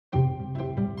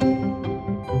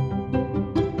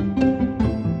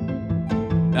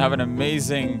I have an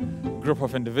amazing group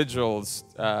of individuals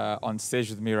on stage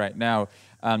with me right now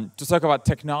to talk about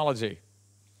technology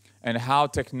and how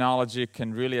technology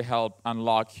can really help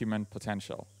unlock human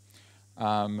potential.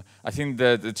 I think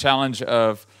the challenge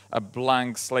of a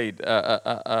blank slate,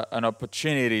 an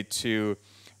opportunity to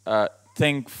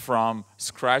think from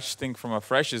scratch, think from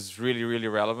afresh is really, really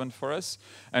relevant for us.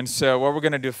 And so what we're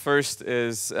going to do first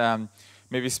is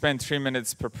maybe spend 3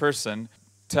 minutes per person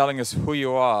telling us who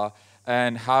you are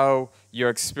and how your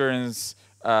experience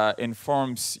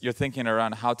informs your thinking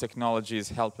around how technology is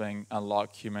helping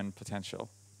unlock human potential.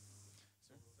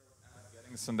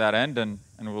 Getting on that end, and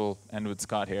we'll end with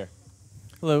Scott here.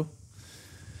 Hello.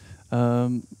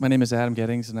 My name is Adam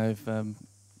Gettings, and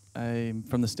I'm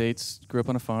from the States, grew up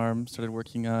on a farm, started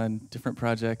working on different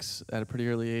projects at a pretty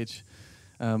early age,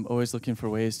 always looking for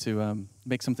ways to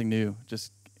make something new.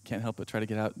 Just can't help but try to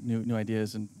get out new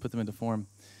ideas and put them into form.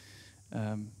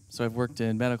 So I've worked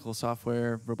in medical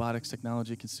software, robotics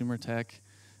technology, consumer tech,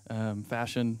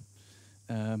 fashion,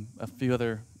 a few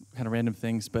other kind of random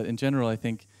things, but in general I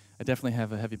think I definitely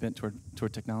have a heavy bent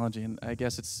toward technology, and I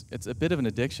guess it's a bit of an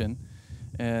addiction.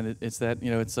 And it's that,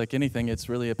 it's like anything, it's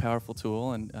really a powerful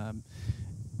tool, and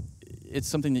it's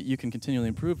something that you can continually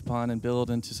improve upon and build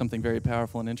into something very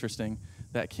powerful and interesting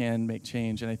that can make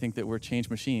change. And I think that we're change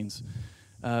machines.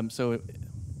 So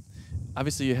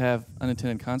obviously you have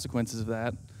unintended consequences of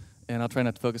that, and I'll try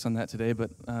not to focus on that today,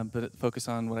 but focus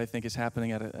on what I think is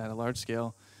happening at a large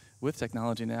scale with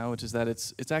technology now, which is that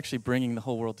it's actually bringing the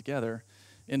whole world together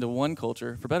into one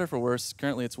culture, for better or for worse.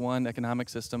 Currently it's one economic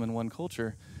system and one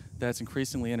culture that's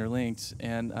increasingly interlinked,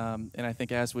 and I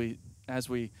think as we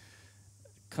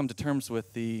come to terms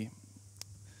with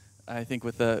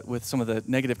with some of the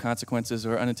negative consequences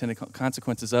or unintended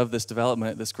consequences of this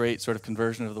development, this great sort of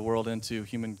conversion of the world into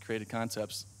human-created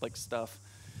concepts like stuff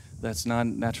that's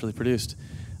non-naturally produced,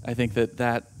 I think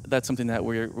that's something that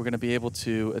we're going to be able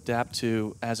to adapt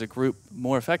to as a group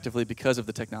more effectively because of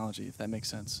the technology, if that makes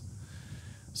sense.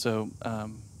 So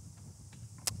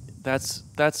that's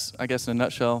I guess in a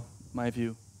nutshell my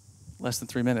view. Less than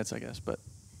 3 minutes, I guess, but.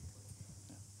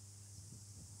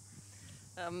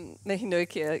 Mihi nui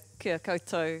kia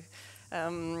koutou,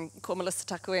 ko Melissa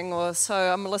Takuengo. So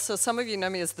I'm Melissa. Some of you know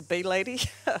me as the bee lady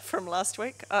from last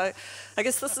week. I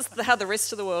guess this is how the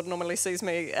rest of the world normally sees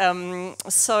me.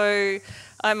 So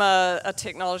I'm a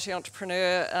technology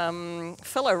entrepreneur.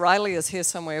 Phil O'Reilly is here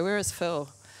somewhere. Where is Phil?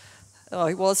 Oh,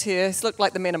 he was here. He looked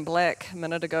like the Men in Black a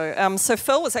minute ago. So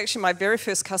Phil was actually my very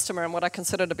first customer and what I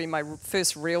consider to be my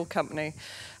first real company.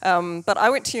 But I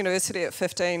went to university at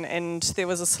 15, and there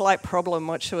was a slight problem,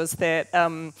 which was that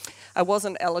I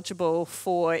wasn't eligible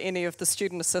for any of the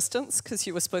student assistance because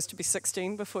you were supposed to be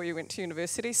 16 before you went to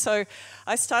university. So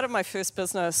I started my first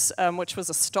business, which was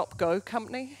a stop-go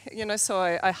company. So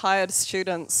I hired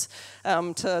students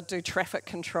to do traffic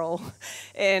control,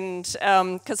 and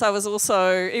because I was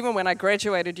also, even when I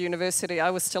graduated university, I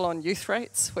was still on youth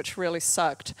rates, which really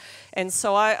sucked. And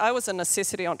so I was a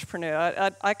necessity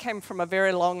entrepreneur. I came from a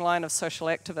very long line of social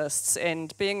activists,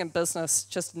 and being in business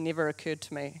just never occurred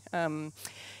to me. So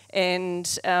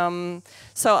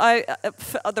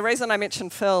the reason I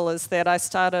mentioned Phil is that I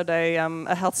started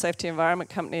a health safety environment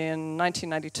company in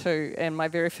 1992, and my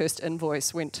very first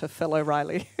invoice went to Phil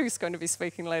O'Reilly, who's going to be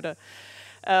speaking later.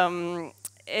 I'm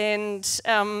going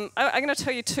to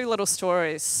tell you two little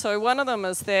stories. So one of them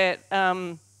is that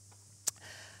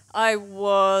I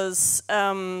was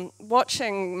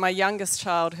watching my youngest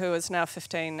child, who is now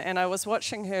 15, and I was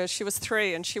watching her. She was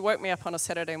 3, and she woke me up on a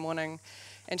Saturday morning,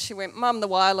 and she went, "Mum, the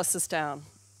wireless is down."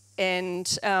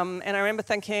 And I remember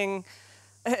thinking,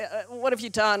 "What have you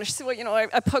done?" And she said, "Well,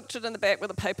 I poked it in the back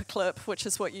with a paper clip, which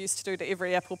is what you used to do to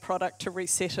every Apple product to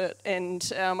reset it.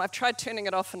 And I've tried turning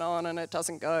it off and on, and it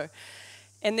doesn't go."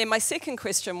 And then my second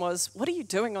question was, "What are you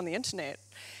doing on the internet?"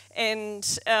 And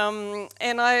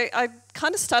I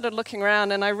kind of started looking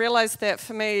around, and I realized that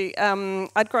for me,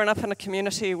 I'd grown up in a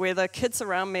community where the kids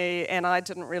around me and I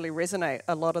didn't really resonate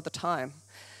a lot of the time.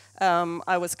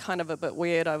 I was kind of a bit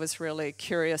weird. I was really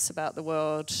curious about the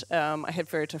world. I had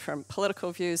very different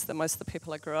political views than most of the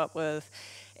people I grew up with.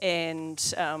 And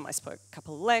I spoke a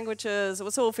couple of languages. It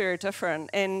was all very different.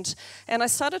 And I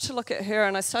started to look at her,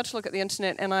 and I started to look at the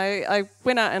internet, and I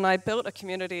went out and I built a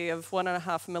community of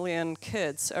 1.5 million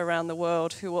kids around the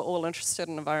world who were all interested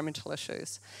in environmental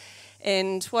issues.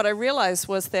 And what I realized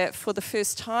was that for the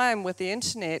first time with the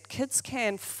internet, kids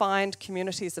can find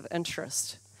communities of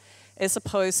interest as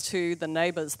opposed to the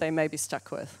neighbors they may be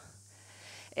stuck with.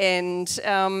 And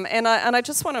I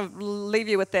just want to leave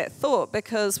you with that thought,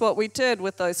 because what we did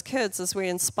with those kids is we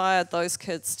inspired those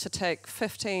kids to take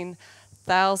 15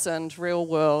 6,000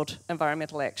 real-world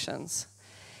environmental actions.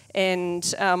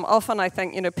 And often I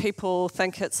think, people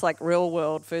think it's like real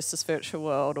world versus virtual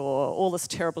world, or all this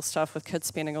terrible stuff with kids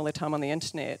spending all their time on the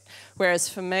internet. Whereas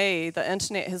for me, the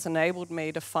internet has enabled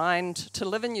me to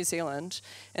live in New Zealand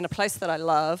in a place that I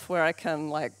love, where I can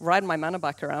like ride my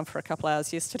motorbike around for a couple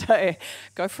hours yesterday,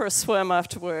 go for a swim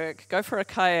after work, go for a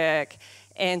kayak,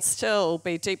 and still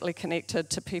be deeply connected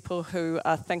to people who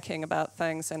are thinking about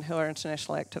things and who are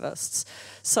international activists.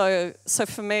 So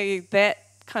for me, that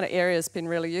kind of area has been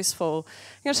really useful.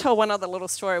 I'm going to tell one other little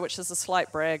story, which is a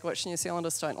slight brag, which New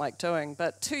Zealanders don't like doing.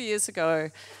 But 2 years ago,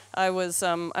 I was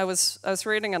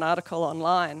reading an article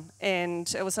online,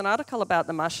 and it was an article about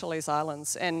the Marshallese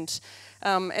Islands. And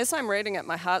as I'm reading it,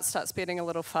 my heart starts beating a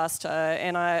little faster,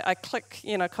 and I click,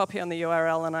 copy on the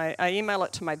URL, and I email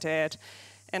it to my dad.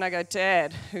 And I go,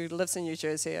 Dad, who lives in New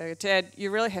Jersey, I go, Dad,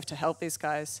 you really have to help these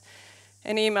guys.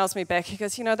 And he emails me back, he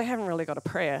goes, they haven't really got a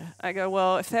prayer. I go,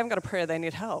 well, if they haven't got a prayer, they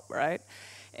need help, right?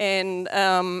 And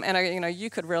I go, you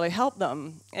could really help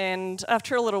them. And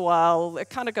after a little while, it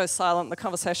kind of goes silent, the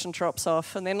conversation drops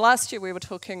off. And then last year we were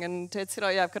talking, and Dad said, oh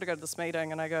yeah, I've got to go to this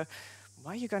meeting. And I go,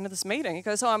 why are you going to this meeting? He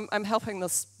goes, oh, I'm helping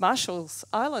this Marshall's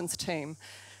Islands team.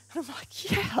 And I'm like,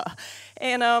 yeah.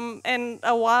 And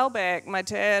a while back, my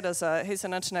dad he's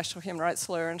an international human rights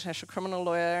lawyer, international criminal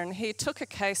lawyer, and he took a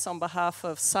case on behalf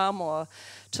of Samoa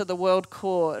to the World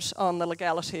Court on the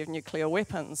legality of nuclear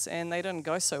weapons, and they didn't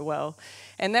go so well.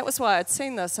 And that was why I'd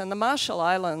seen this. And the Marshall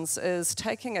Islands is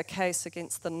taking a case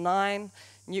against the 9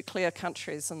 nuclear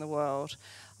countries in the world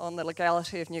on the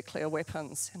legality of nuclear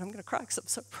weapons. And I'm going to cry because I'm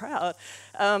so proud.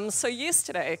 So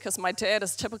yesterday, because my dad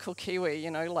is typical Kiwi,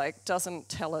 doesn't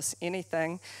tell us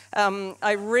anything,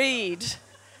 I read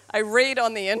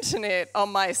on the internet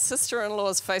on my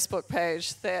sister-in-law's Facebook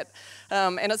page that,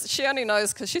 she only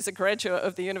knows because she's a graduate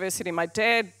of the university my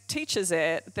dad teaches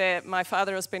at, that my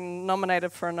father has been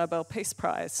nominated for a Nobel Peace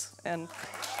Prize. And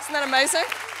isn't that amazing?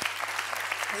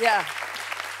 Yeah.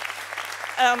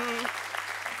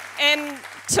 And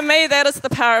to me, that is the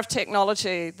power of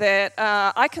technology, that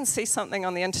I can see something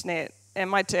on the internet, and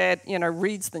my dad,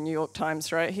 reads the New York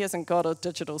Times, right? He hasn't got a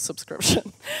digital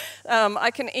subscription. I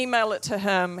can email it to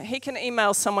him. He can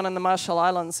email someone in the Marshall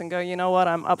Islands and go, you know what,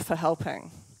 I'm up for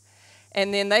helping.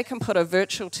 And then they can put a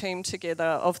virtual team together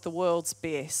of the world's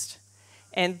best,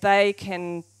 and they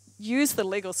can use the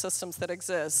legal systems that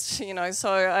exist, So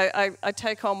I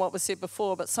take on what was said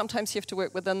before, but sometimes you have to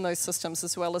work within those systems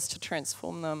as well as to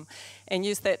transform them, and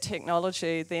use that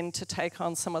technology then to take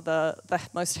on some of the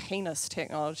most heinous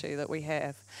technology that we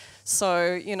have.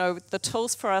 So, the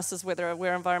tools for us is whether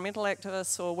we're environmental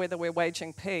activists or whether we're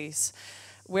waging peace,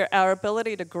 where our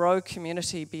ability to grow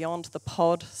community beyond the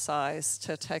pod size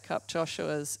to take up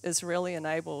Joshua's is really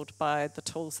enabled by the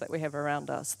tools that we have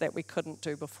around us that we couldn't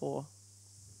do before.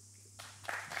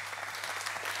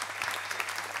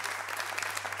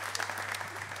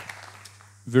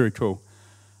 Very cool.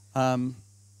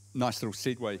 Nice little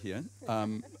segue here.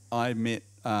 I met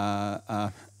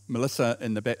Melissa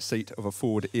in the back seat of a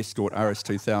Ford Escort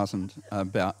RS2000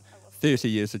 about 30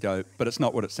 years ago, but it's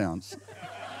not what it sounds.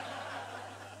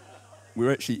 We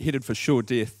were actually headed for sure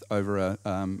death over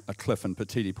a cliff in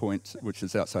Petiti Point, which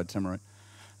is outside Timaru.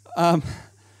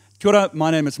 Kia ora,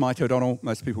 my name is Mike O'Donnell.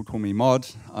 Most people call me Mod.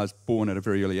 I was born at a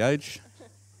very early age.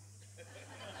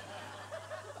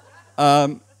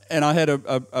 And I had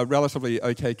a relatively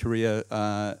okay career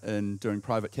in doing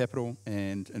private capital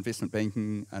and investment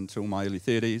banking until my early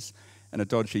 30s. And a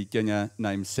dodgy ginger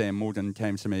named Sam Morgan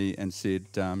came to me and said,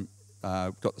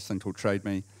 got this thing called Trade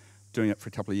Me, doing it for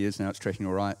a couple of years now, it's tracking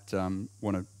all right,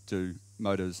 want to do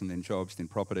motors and then jobs, then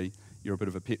property. You're a bit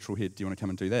of a petrol head, do you want to come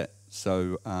and do that?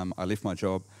 So I left my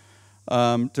job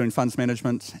doing funds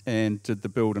management and did the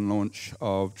build and launch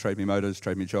of Trade Me Motors,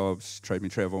 Trade Me Jobs, Trade Me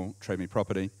Travel, Trade Me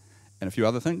Property, and a few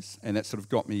other things, and that sort of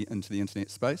got me into the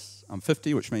internet space. I'm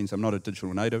 50, which means I'm not a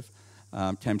digital native.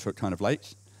 Came to it kind of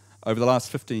late. Over the last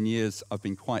 15 years, I've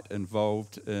been quite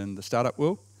involved in the startup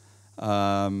world,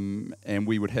 and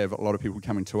we would have a lot of people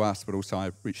coming to us, but also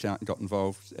I reached out and got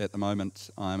involved. At the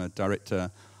moment, I'm a director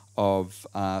of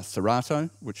Serato,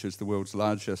 which is the world's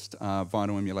largest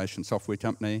vinyl emulation software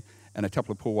company, and a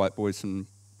couple of poor white boys from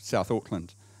South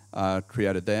Auckland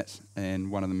created that, and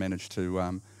one of them managed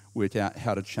to work out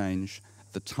how to change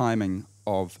the timing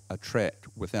of a track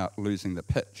without losing the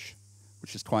pitch,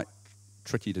 which is quite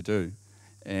tricky to do.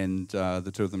 And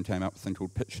the two of them came up with a thing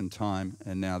called Pitch and Time,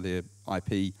 and now their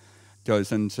IP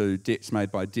goes into decks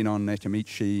made by Denon,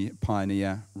 Nakamichi,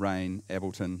 Pioneer, Rain,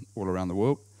 Ableton, all around the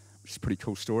world, which is a pretty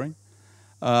cool story.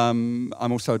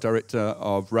 I'm also a director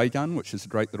of Raygun, which is a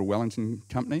great little Wellington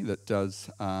company that does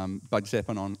bug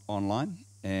zapping online,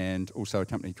 and also a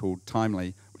company called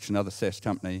Timely, which is another SaaS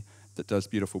company that does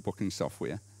beautiful booking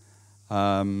software.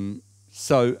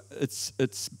 So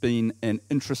it's been an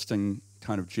interesting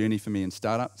kind of journey for me in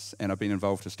startups, and I've been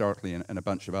involved historically in a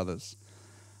bunch of others.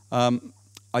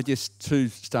 I guess 2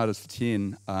 starters for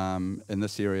 10 in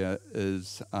this area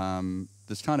is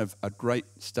there's kind of a great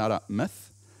startup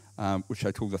myth, which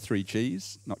I call the 3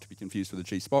 Gs, not to be confused with the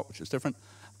G-spot, which is different.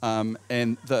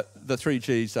 And the 3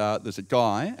 Gs are, there's a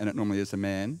guy, and it normally is a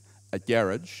man, a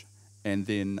garage, and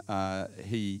then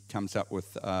he comes up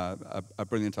with a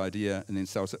brilliant idea and then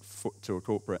sells it to a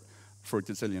corporate for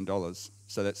 $1 gazillion.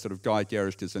 So that's sort of guy,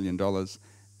 garage, $1 gazillion.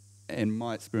 And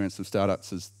my experience of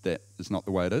startups is that is not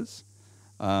the way it is.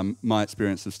 My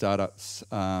experience of startups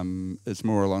is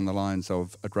more along the lines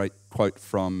of a great quote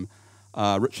from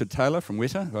Richard Taylor from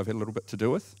Weta, who I've had a little bit to do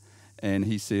with. And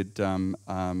he said that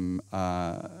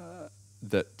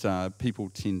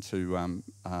people tend to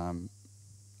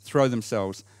throw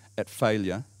themselves at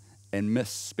failure and miss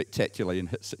spectacularly and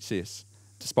hit success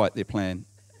despite their plan.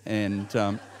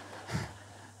 And,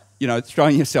 you know,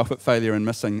 throwing yourself at failure and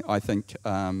missing, I think,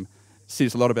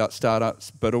 says a lot about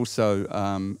startups, but also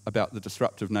about the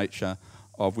disruptive nature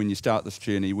of when you start this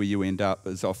journey, where you end up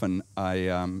is often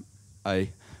a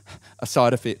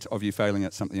side effect of you failing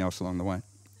at something else along the way.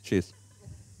 Cheers.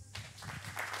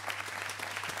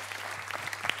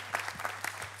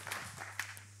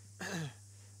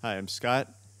 Hi, I'm Scott.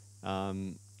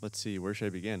 Let's see, where should I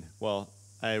begin? Well,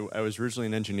 I was originally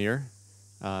an engineer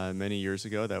many years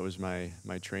ago. That was my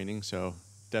training, so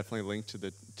definitely linked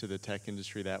to the tech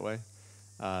industry that way.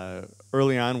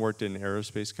 Early on, worked in an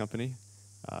aerospace company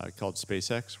called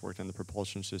SpaceX. Worked on the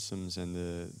propulsion systems and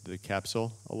the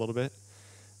capsule a little bit.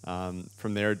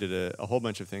 From there, did a whole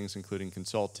bunch of things, including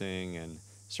consulting, and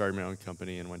started my own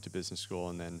company and went to business school.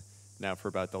 And then now for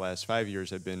about the last 5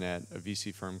 years, I've been at a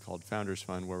VC firm called Founders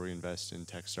Fund, where we invest in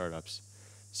tech startups.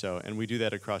 So, and we do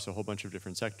that across a whole bunch of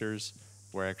different sectors.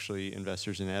 We're actually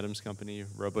investors in Adam's company,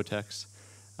 Robotix.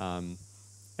 And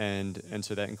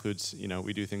so that includes, you know,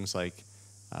 we do things like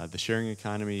the sharing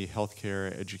economy,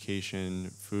 healthcare,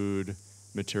 education, food,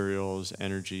 materials,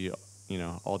 energy, you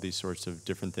know, all these sorts of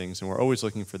different things. And we're always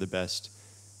looking for the best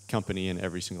company in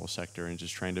every single sector and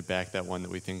just trying to back that one that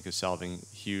we think is solving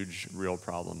huge, real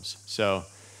problems. So,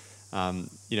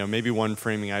 you know, maybe one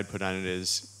framing I'd put on it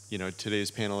is, you know,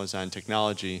 today's panel is on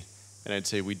technology, and I'd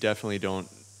say we definitely don't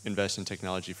invest in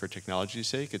technology for technology's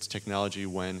sake. It's technology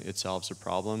when it solves a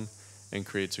problem and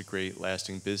creates a great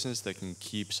lasting business that can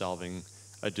keep solving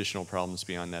additional problems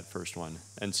beyond that first one.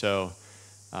 And so,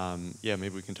 yeah,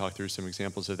 maybe we can talk through some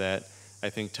examples of that. I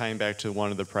think tying back to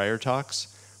one of the prior talks,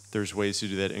 there's ways to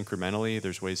do that incrementally.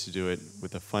 There's ways to do it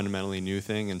with a fundamentally new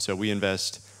thing. And so we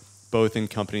invest both in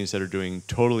companies that are doing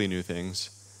totally new things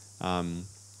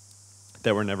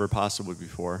that were never possible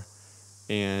before,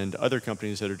 and other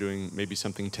companies that are doing maybe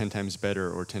something 10 times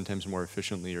better or 10 times more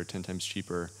efficiently or 10 times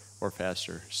cheaper or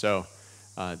faster. So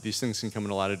these things can come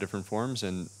in a lot of different forms,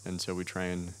 and so we try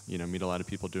and, you know, meet a lot of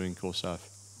people doing cool stuff.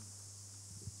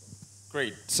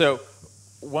 Great. So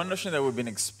one notion that we've been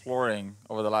exploring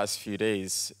over the last few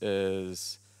days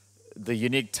is the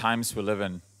unique times we live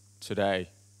in today,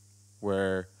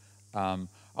 where a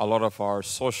lot of our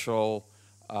social,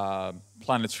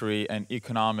 planetary, and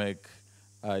economic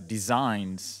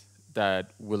designs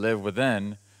that we live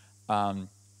within,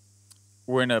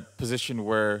 we're in a position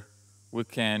where we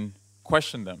can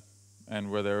question them, and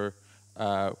whether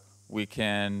we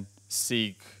can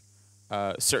seek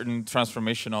certain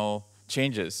transformational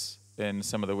changes in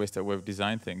some of the ways that we've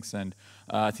designed things. And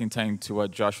I think tying to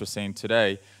what Josh was saying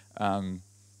today,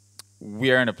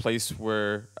 we are in a place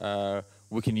where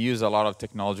we can use a lot of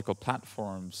technological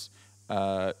platforms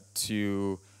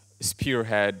to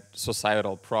spearhead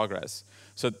societal progress.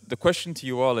 So the question to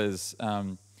you all is,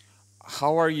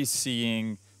 how are you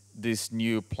seeing these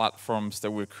new platforms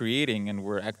that we're creating and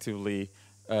we're actively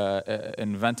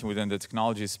inventing within the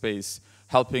technology space,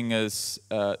 helping us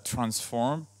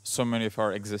transform so many of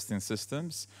our existing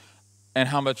systems? And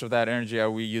how much of that energy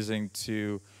are we using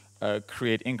to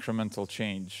create incremental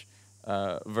change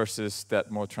versus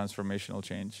that more transformational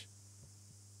change?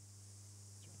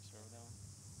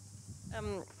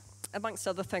 Amongst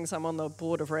other things, I'm on the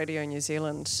board of Radio New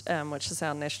Zealand, which is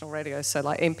our national radio, so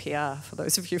like NPR, for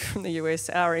those of you from the US,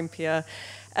 our NPR.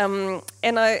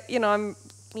 And I'm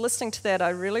listening to that, I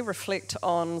really reflect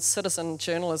on citizen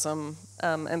journalism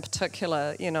in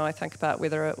particular. You know, I think about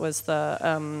whether it was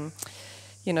the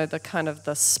you know, the kind of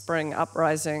the spring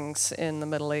uprisings in the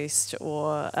Middle East,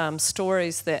 or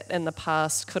stories that in the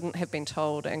past couldn't have been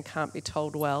told and can't be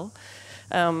told well.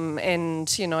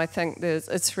 And you know, I think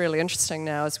it's really interesting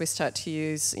now as we start to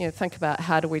use, you know, think about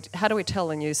how do we tell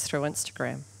the news through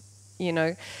Instagram, you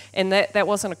know, and that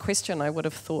wasn't a question I would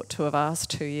have thought to have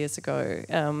asked 2 years ago.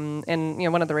 And you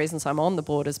know, one of the reasons I'm on the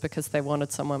board is because they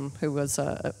wanted someone who was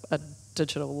a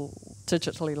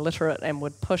digitally literate and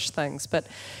would push things. But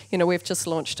you know, we've just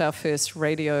launched our first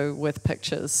radio with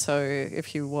pictures. So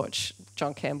if you watch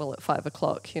John Campbell at 5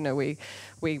 o'clock, you know,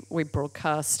 we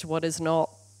broadcast what is not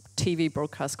TV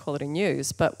broadcast quality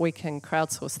news, but we can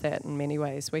crowdsource that in many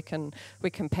ways. We can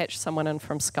patch someone in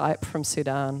from Skype from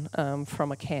Sudan,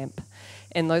 from a camp,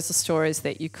 and those are stories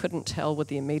that you couldn't tell with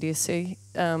the immediacy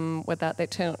without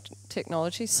that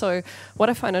technology. So what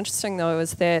I find interesting though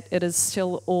is that it is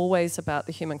still always about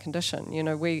the human condition. You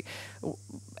know, we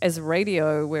as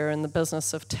radio, we're in the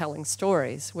business of telling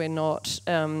stories. We're not,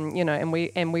 you know,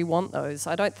 and we want those.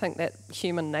 I don't think that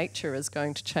human nature is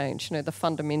going to change. You know, the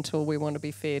fundamental, we want to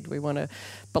be fed, we want to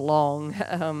belong.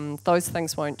 Those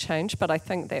things won't change. But I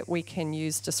think that we can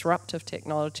use disruptive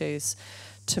technologies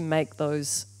to make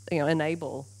those, you know,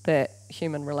 enable that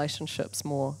human relationships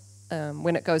more.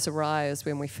 When it goes awry is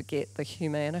when we forget the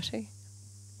humanity.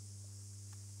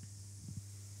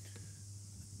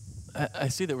 I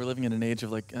see that we're living in an age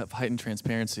of heightened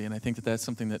transparency, and I think that that's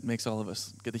something that makes all of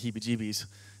us get the heebie-jeebies,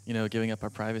 you know, giving up our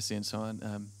privacy and so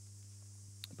on.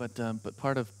 But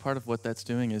part of what that's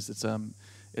doing is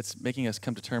it's making us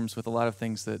come to terms with a lot of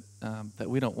things that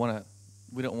we don't want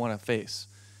to face,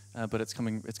 but it's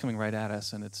coming right at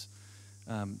us, and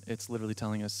it's literally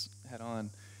telling us head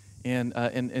on, and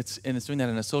it's doing that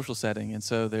in a social setting, and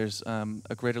so there's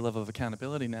a greater level of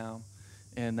accountability now,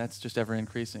 and that's just ever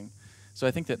increasing. So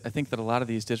I think that a lot of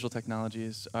these digital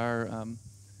technologies are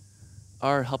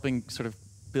helping sort of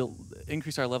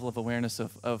increase our level of awareness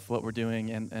of what we're doing,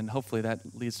 and hopefully that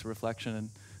leads to reflection and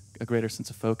a greater sense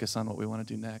of focus on what we want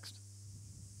to do next.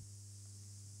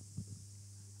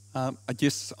 I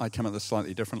guess I come at this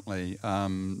slightly differently.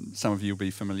 Some of you will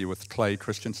be familiar with Clay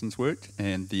Christensen's work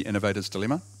and The Innovator's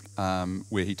Dilemma,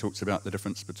 where he talks about the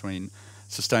difference between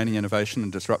sustaining innovation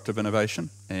and disruptive innovation.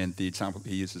 And the example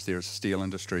he uses there is the steel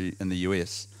industry in the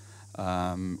US,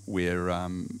 where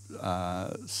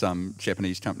some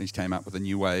Japanese companies came up with a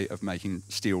new way of making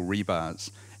steel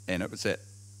rebars, and it was at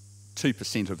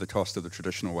 2% of the cost of the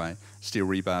traditional way. Steel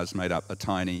rebars made up a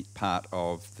tiny part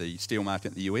of the steel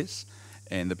market in the US,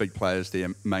 and the big players there,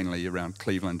 mainly around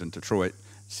Cleveland and Detroit,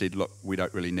 said, look, we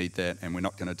don't really need that, and we're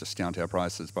not going to discount our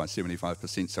prices by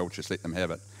 75%, so we'll just let them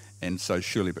have it. And so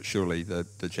surely but surely the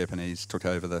Japanese took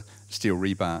over the steel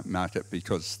rebar market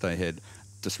because they had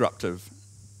disruptive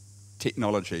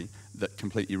technology that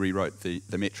completely rewrote the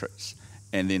metrics.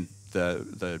 And then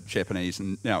the Japanese,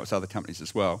 and now it's other companies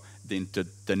as well, then did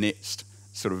the next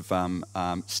sort of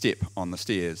step on the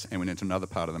stairs and went into another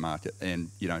part of the market.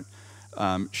 And, you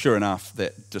know, sure enough,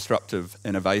 that disruptive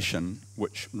innovation,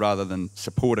 which rather than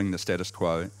supporting the status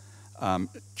quo,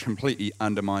 completely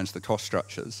undermines the cost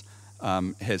structures,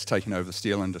 has taken over the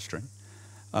steel industry.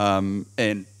 And,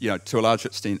 you know, to a large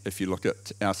extent, if you look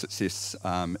at our success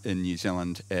in New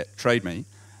Zealand at Trade Me,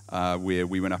 where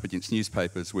we went up against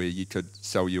newspapers where you could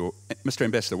sell your... Mr.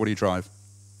 Ambassador, what do you drive?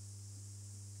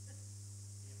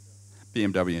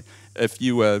 BMW. If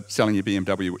you were selling your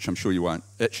BMW, which I'm sure you won't,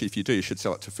 actually, if you do, you should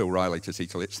sell it to Phil Riley because he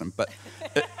collects them. But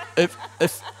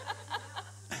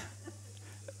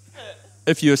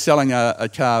if you were selling a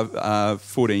car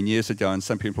 14 years ago, and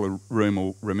some people in the room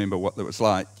will remember what that was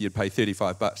like, you'd pay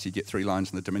 $35, you'd get 3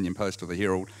 lines in the Dominion Post or the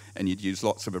Herald, and you'd use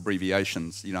lots of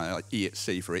abbreviations, you know, like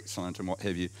EXC for excellent and what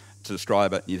have you, to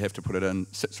describe it, and you'd have to put it in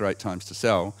 6 or 8 times to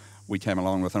sell. We came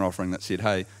along with an offering that said,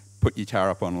 hey, put your car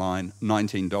up online,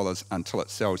 $19 until it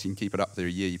sells. You can keep it up there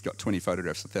a year. You've got 20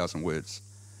 photographs, 1,000 words.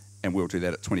 And we'll do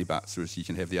that at $20, whereas you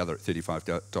can have the other at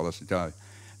 $35 a go.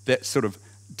 That sort of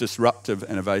disruptive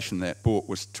innovation that brought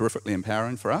was terrifically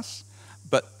empowering for us.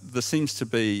 But there seems to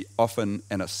be often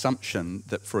an assumption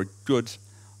that for a good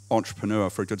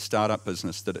entrepreneur, for a good startup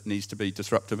business, that it needs to be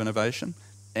disruptive innovation.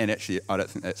 And actually, I don't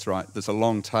think that's right. There's a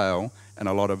long tail and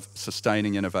a lot of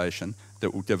sustaining innovation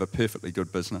that will give a perfectly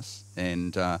good business.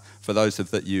 And for those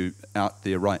of you out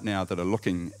there right now that are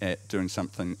looking at doing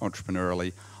something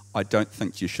entrepreneurially, I don't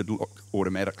think you should look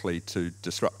automatically to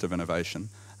disruptive innovation.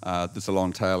 There's a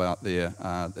long tail out there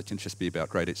that can just be about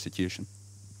great execution.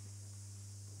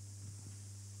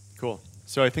 Cool.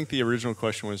 So I think the original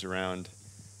question was around,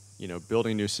 you know,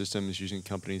 building new systems, using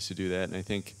companies to do that. And I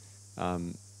think,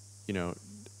 you know,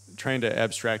 trying to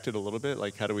abstract it a little bit,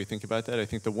 like how do we think about that? I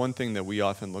think the one thing that we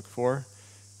often look for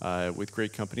with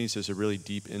great companies is a really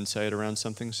deep insight around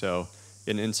something. So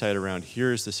an insight around,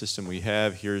 here's the system we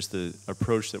have, here's the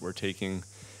approach that we're taking,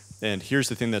 and here's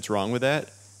the thing that's wrong with that.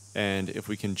 And if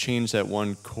we can change that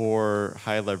one core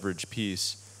high leverage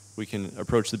piece, we can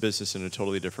approach the business in a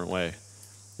totally different way.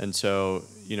 And so,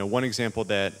 one example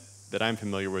that I'm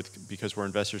familiar with, because we're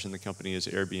investors in the company, is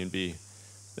Airbnb.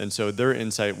 And so their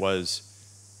insight was,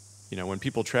 when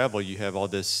people travel, you have all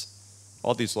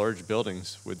these large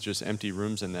buildings with just empty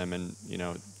rooms in them, and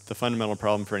the fundamental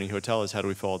problem for any hotel is, how do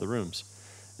we fill all the rooms?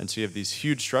 And so you have these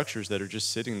huge structures that are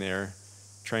just sitting there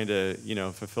trying to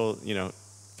fulfill,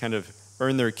 kind of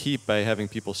earn their keep by having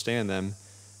people stay in them,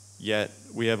 yet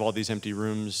we have all these empty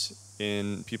rooms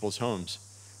in people's homes.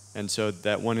 And so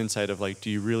that one insight of, like, do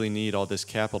you really need all this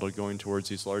capital going towards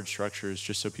these large structures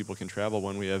just so people can travel,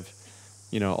 when we have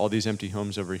all these empty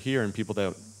homes over here and people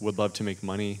that would love to make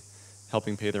money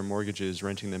helping pay their mortgages,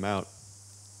 renting them out.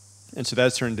 And so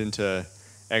that's turned into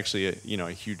actually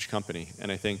a huge company.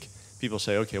 And I think people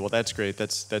say, okay, well, that's great.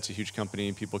 That's a huge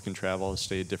company. People can travel,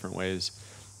 stay different ways.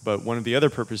 But one of the other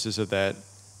purposes of that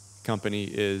company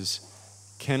is,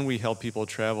 can we help people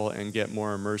travel and get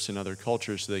more immersed in other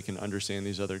cultures so they can understand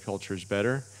these other cultures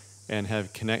better and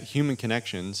have human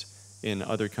connections in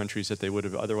other countries that they would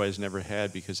have otherwise never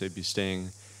had, because they'd be staying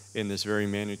in this very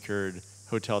manicured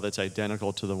hotel that's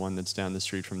identical to the one that's down the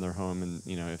street from their home, and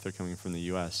if they're coming from the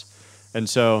US. And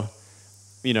so,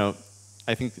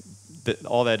 I think that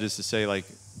all that is to say, like,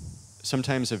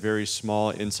 sometimes a very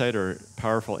small insight or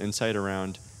powerful insight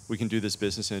around, we can do this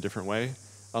business in a different way,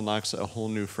 unlocks a whole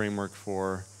new framework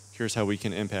for, here's how we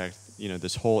can impact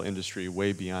this whole industry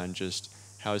way beyond just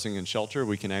housing and shelter.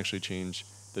 We can actually change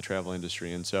the travel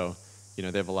industry. And so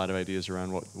they have a lot of ideas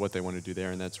around what they want to do there,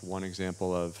 and that's one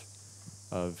example of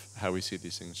how we see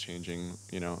these things changing,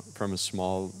 from a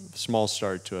small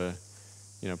start to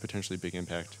a potentially big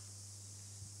impact.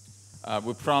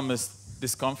 We promised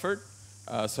discomfort,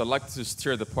 so I'd like to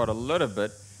steer the pot a little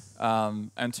bit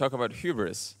and talk about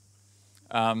hubris.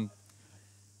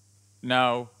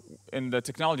 Now, in the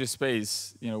technology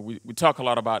space, we talk a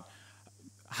lot about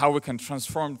how we can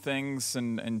transform things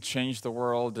and change the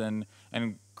world and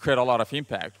create a lot of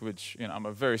impact, which I'm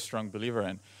a very strong believer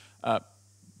in.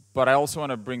 But I also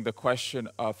want to bring the question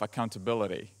of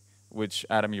accountability, which,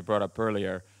 Adam, you brought up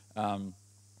earlier.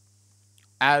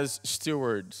 As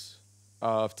stewards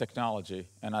of technology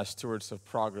and as stewards of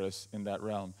progress in that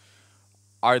realm,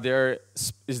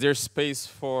 is there space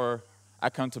for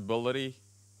accountability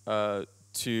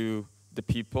to the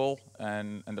people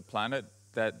and the planet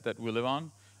that we live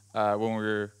on when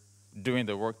we're doing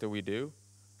the work that we do,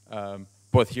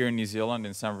 both here in New Zealand,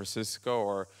 in San Francisco,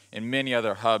 or in many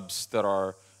other hubs that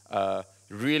are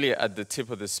really at the tip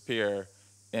of the spear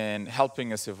in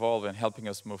helping us evolve and helping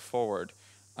us move forward?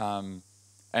 And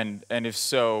if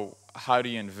so, how do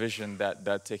you envision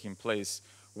that taking place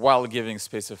while giving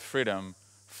space of freedom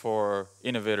for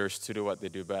innovators to do what they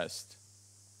do best?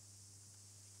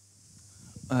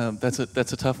 That's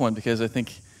a tough one, because I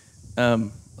think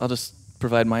I'll just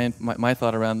provide my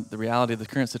thought around the reality of the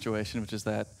current situation, which is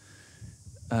that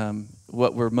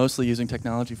what we're mostly using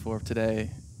technology for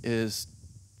today is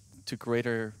to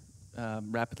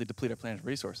rapidly deplete our planet's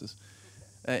resources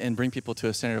and bring people to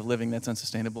a standard of living that's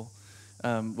unsustainable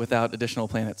without additional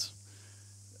planets.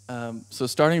 So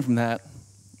starting from that,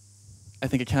 I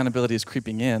think accountability is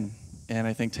creeping in, and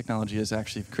I think technology is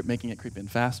actually making it creep in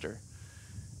faster.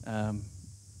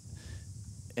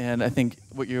 And I think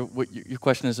what your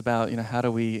question is about, how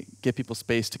do we give people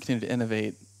space to continue to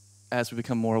innovate as we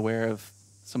become more aware of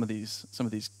some of these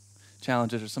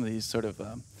challenges or some of these sort of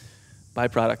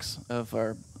byproducts of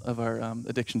our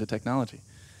addiction to technology.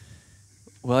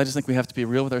 Well, I just think we have to be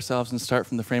real with ourselves and start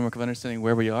from the framework of understanding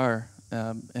where we are,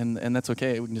 and that's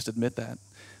okay. We can just admit that.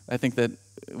 I think that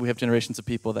we have generations of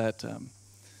people that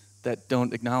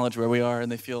don't acknowledge where we are,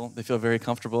 and they feel very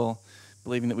comfortable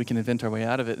believing that we can invent our way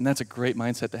out of it, and that's a great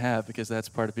mindset to have, because that's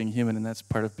part of being human and that's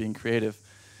part of being creative.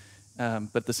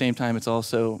 But at the same time, it's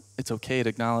okay to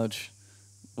acknowledge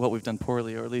what we've done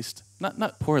poorly, or at least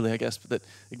not poorly, I guess, but that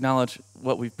acknowledge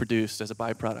what we've produced as a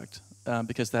byproduct,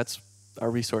 because that's our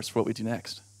resource for what we do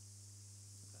next.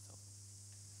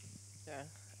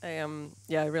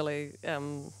 I really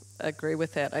agree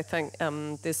with that. I think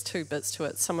there's two bits to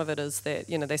it. Some of it is that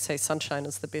they say sunshine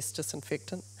is the best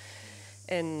disinfectant.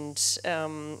 And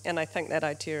I think that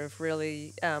idea of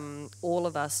really all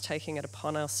of us taking it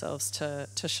upon ourselves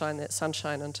to shine that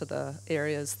sunshine into the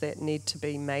areas that need to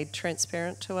be made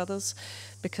transparent to others,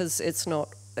 because it's not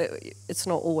it's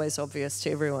not always obvious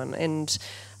to everyone. And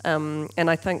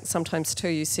I think sometimes too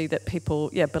you see that people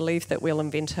believe that we'll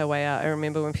invent our way out. I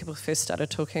remember when people first started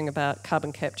talking about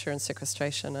carbon capture and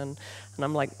sequestration, and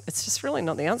I'm like, it's just really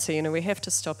not the answer. You know, we have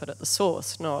to stop it at the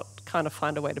source, not kind of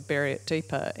find a way to bury it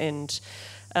deeper. And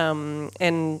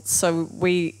so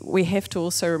we have to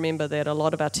also remember that a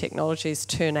lot of our technologies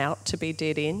turn out to be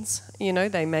dead ends. You know,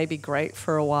 they may be great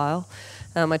for a while.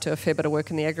 I do a fair bit of work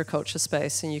in the agriculture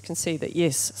space, and you can see that,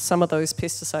 yes, some of those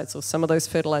pesticides or some of those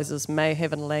fertilizers may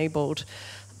have enabled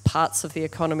parts of the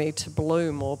economy to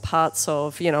bloom or parts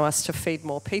of, you know, us to feed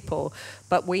more people.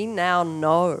 But we now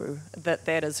know that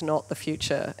that is not the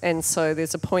future. And so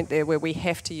there's a point there where we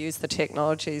have to use the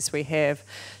technologies we have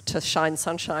to shine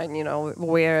sunshine, you know,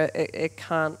 where it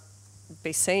can't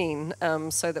be seen,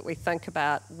 so that we think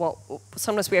about what,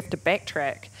 sometimes we have to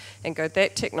backtrack and go,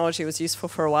 that technology was useful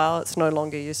for a while, it's no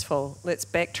longer useful. Let's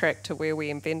backtrack to where we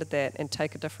invented that and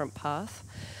take a different path.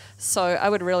 So I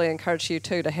would really encourage you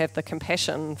too to have the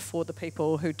compassion for the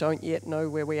people who don't yet know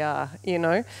where we are, you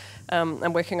know.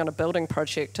 I'm working on a building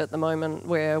project at the moment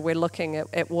where we're looking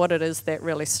at what it is that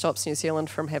really stops New Zealand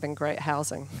from having great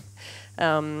housing.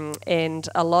 And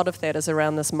a lot of that is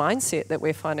around this mindset that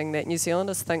we're finding that New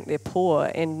Zealanders think they're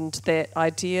poor, and that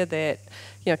idea that,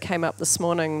 you know, came up this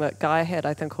morning that Guy had,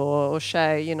 I think, or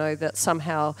Shay, you know, that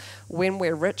somehow when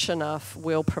we're rich enough,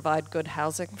 we'll provide good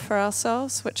housing for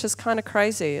ourselves, which is kind of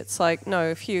crazy. It's like, no,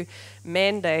 if you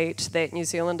mandate that New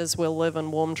Zealanders will live in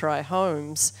warm, dry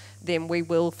homes, then we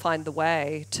will find the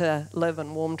way to live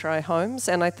in warm, dry homes.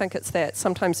 And I think it's that,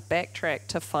 sometimes backtrack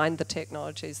to find the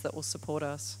technologies that will support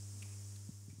us.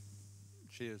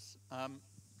 Cheers.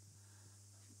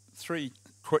 Three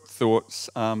quick thoughts.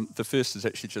 The first is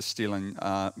actually just stealing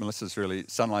Melissa's really.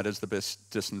 Sunlight is the best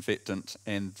disinfectant,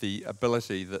 and the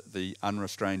ability that the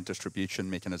unrestrained distribution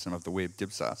mechanism of the web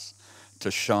gives us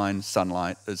to shine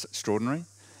sunlight is extraordinary.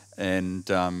 And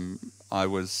I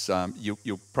was,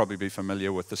 you'll probably be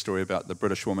familiar with the story about the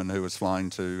British woman who was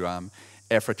flying to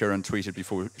Africa and tweeted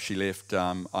before she left,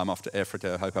 I'm off to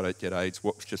Africa, hope I don't get AIDS,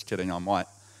 whoops, just kidding, I'm white.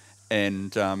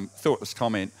 And thought this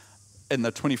comment, in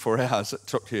the 24 hours it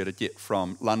took her to get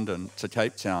from London to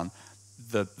Cape Town,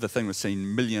 the thing was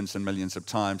seen millions and millions of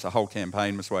times, a whole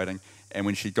campaign was waiting, and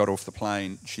when she got off the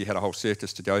plane, she had a whole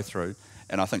circus to go through,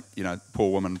 and I think, you know,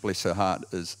 poor woman, bless her heart,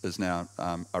 is now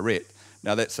a wreck.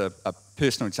 Now that's a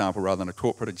personal example rather than a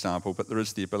corporate example, but there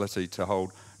is the ability to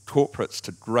hold corporates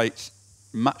to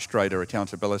much greater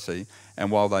accountability,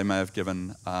 and while they may have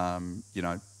given,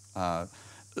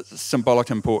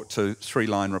 symbolic import to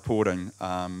three-line reporting,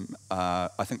 I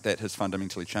think that has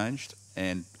fundamentally changed,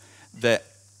 and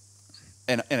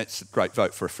it's a great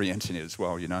vote for a free internet as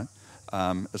well, you know,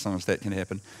 as long as that can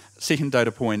happen. Second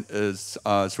data point is,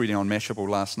 I was reading on Mashable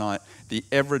last night, the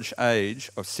average age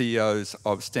of CEOs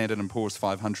of Standard & Poor's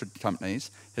 500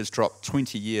 companies has dropped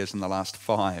 20 years in the last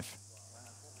 5.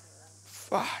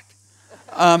 Fuck.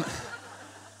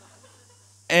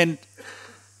 And,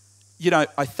 you know,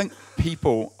 I think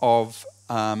people of,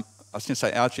 I was going to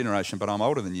say our generation, but I'm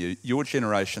older than you, your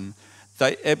generation,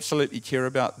 they absolutely care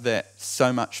about that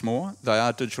so much more. They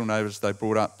are digital natives. They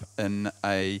brought up in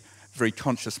a very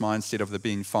conscious mindset of there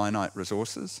being finite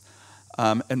resources.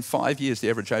 In 5 years, the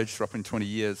average age drop in 20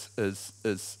 years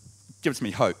gives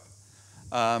me hope.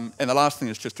 And the last thing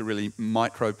is just a really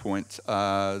micro point.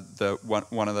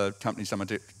 One of the companies I'm a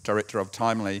director of,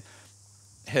 Timely,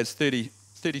 has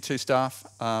 32 staff.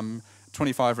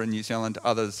 25 are in New Zealand,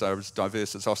 others are as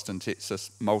diverse as Austin,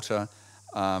 Texas, Malta,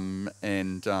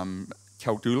 and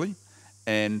Kalgoorlie.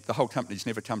 And the whole company's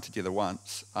never come together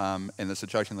once. And there's a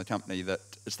joke in the company that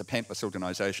it's the pantless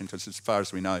organisation, because as far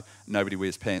as we know, nobody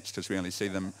wears pants because we only see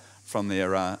them from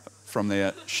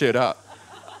their shirt up.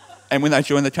 And when they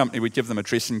join the company, we give them a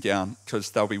dressing gown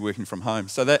because they'll be working from home.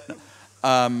 So that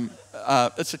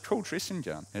it's a cool dressing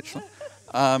gown, actually.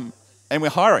 And we're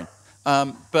hiring.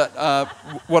 But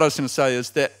what I was going to say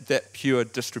is that pure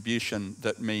distribution,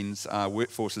 that means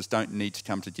workforces don't need to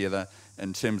come together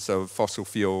in terms of fossil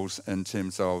fuels, in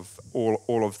terms of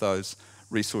all of those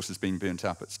resources being burnt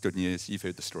up. It's good news. You've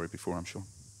heard the story before, I'm sure.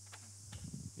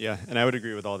 Yeah, and I would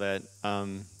agree with all that.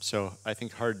 So I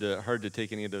think hard to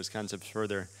take any of those concepts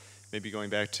further. Maybe going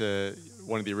back to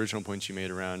one of the original points you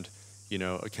made around, you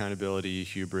know, accountability,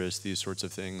 hubris, these sorts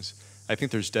of things. I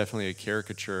think there's definitely a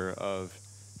caricature of,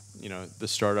 you know, the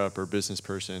startup or business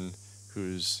person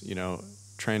who's, you know,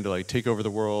 trying to like take over the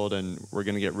world and we're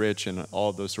going to get rich and all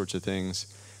of those sorts of things.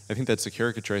 I think that's the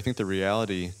caricature. I think the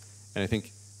reality, and I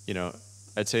think, you know,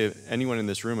 I'd say anyone in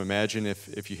this room, imagine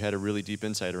if you had a really deep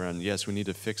insight around, yes, we need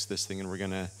to fix this thing and we're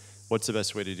going to, what's the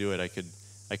best way to do it?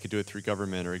 I I could do it through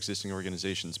government or existing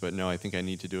organizations, but no, I think I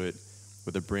need to do it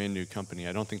with a brand new company.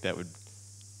 I don't think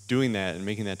doing that and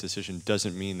making that decision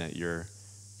doesn't mean that you're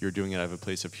doing it out of a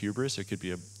place of hubris. It could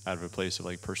be out of a place of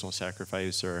like personal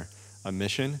sacrifice or a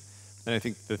mission. And I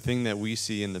think the thing that we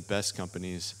see in the best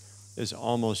companies is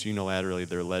almost unilaterally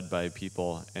they're led by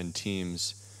people and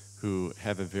teams who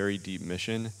have a very deep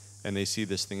mission, and they see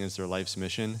this thing as their life's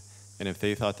mission. And if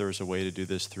they thought there was a way to do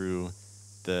this through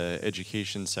the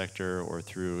education sector or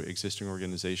through existing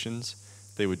organizations,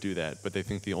 they would do that. But they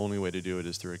think the only way to do it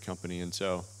is through a company. And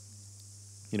so,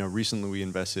 recently we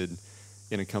invested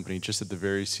in a company just at the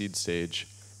very seed stage,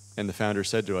 and the founder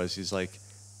said to us, he's like,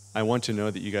 I want to know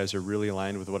that you guys are really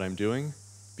aligned with what I'm doing,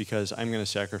 because I'm going to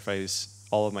sacrifice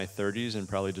all of my 30s and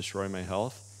probably destroy my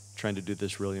health trying to do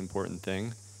this really important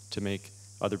thing to make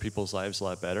other people's lives a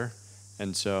lot better.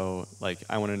 And so,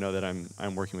 I want to know that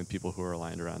I'm working with people who are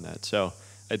aligned around that. So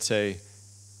I'd say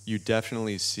you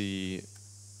definitely see,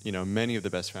 many of the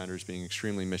best founders being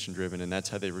extremely mission-driven, and that's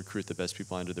how they recruit the best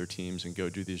people onto their teams and go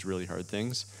do these really hard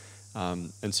things.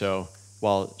 And so,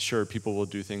 while sure people will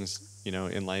do things,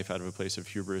 in life out of a place of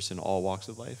hubris in all walks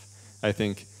of life, I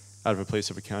think out of a place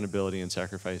of accountability and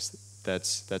sacrifice,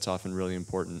 that's often really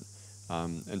important.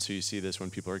 And so you see this when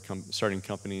people are starting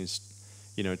companies,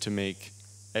 to make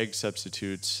egg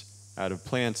substitutes out of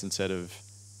plants instead of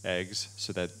eggs,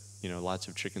 so that lots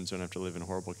of chickens don't have to live in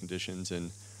horrible conditions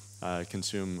and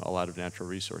consume a lot of natural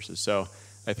resources. So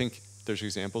I think there's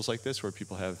examples like this where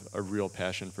people have a real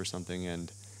passion for something,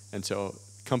 and so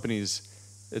companies,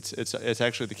 it's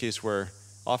actually the case where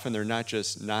often they're not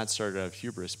just not started out of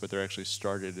hubris, but they're actually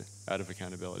started out of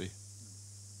accountability.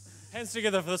 Hands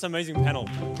together for this amazing panel.